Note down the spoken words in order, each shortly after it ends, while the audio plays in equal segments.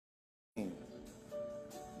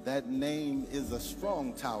That name is a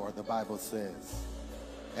strong tower, the Bible says.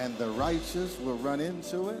 And the righteous will run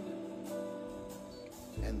into it,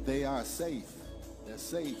 and they are safe. They're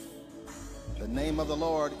safe. The name of the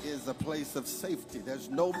Lord is a place of safety. There's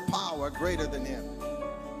no power greater than him.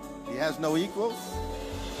 He has no equals.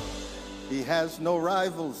 He has no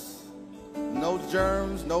rivals. No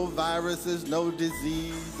germs, no viruses, no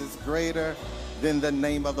disease is greater than the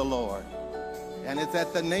name of the Lord. And it's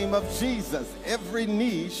at the name of Jesus every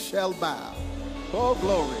knee shall bow. Oh,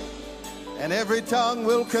 glory. And every tongue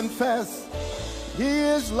will confess he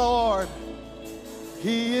is Lord.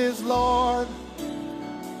 He is Lord.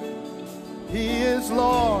 He is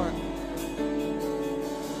Lord.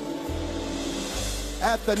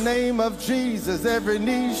 At the name of Jesus, every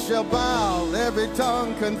knee shall bow, every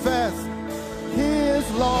tongue confess he is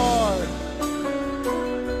Lord.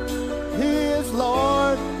 He is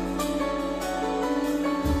Lord.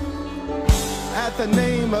 At the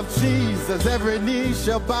name of Jesus, every knee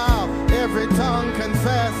shall bow, every tongue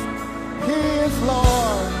confess he is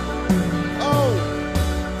Lord. Oh,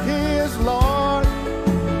 he is Lord.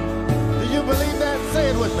 Do you believe that? Say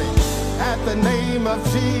it with me. At the name of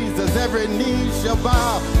Jesus, every knee shall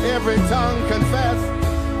bow, every tongue confess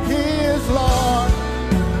he is Lord.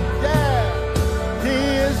 Yeah, he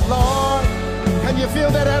is Lord. Can you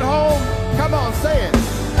feel that at home? Come on, say it.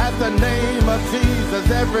 At the name of Jesus,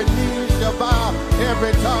 every knee shall bow,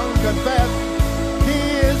 every tongue confess he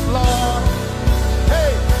is Lord.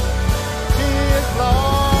 Hey, he is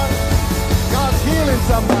Lord. God's healing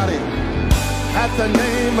somebody. At the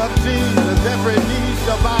name of Jesus, every knee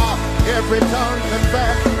shall bow, every tongue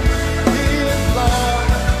confess he is Lord.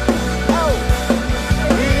 Oh,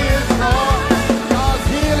 he is Lord. God's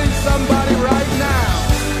healing somebody right now.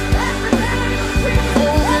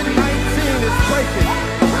 COVID-19 is breaking.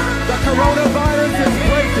 The coronavirus is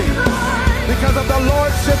breaking because of the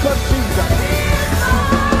lordship of Jesus.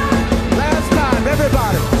 Last time,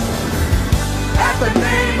 everybody. At the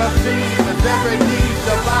name of Jesus, every knee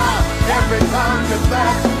shall bow, every tongue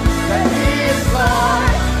confess that he is Lord.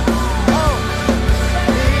 Oh,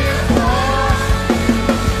 he is Lord.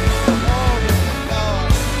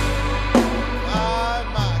 Oh,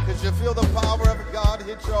 my. Could you feel the power of God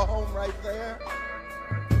hit your home right there?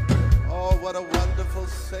 Oh, what a wonderful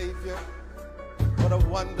Savior. What a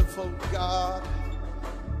wonderful God.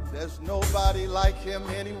 There's nobody like him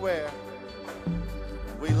anywhere.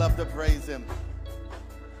 We love to praise him.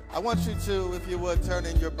 I want you to, if you would, turn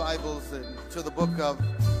in your Bibles to the book of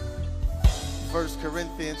 1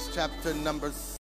 Corinthians chapter number 6.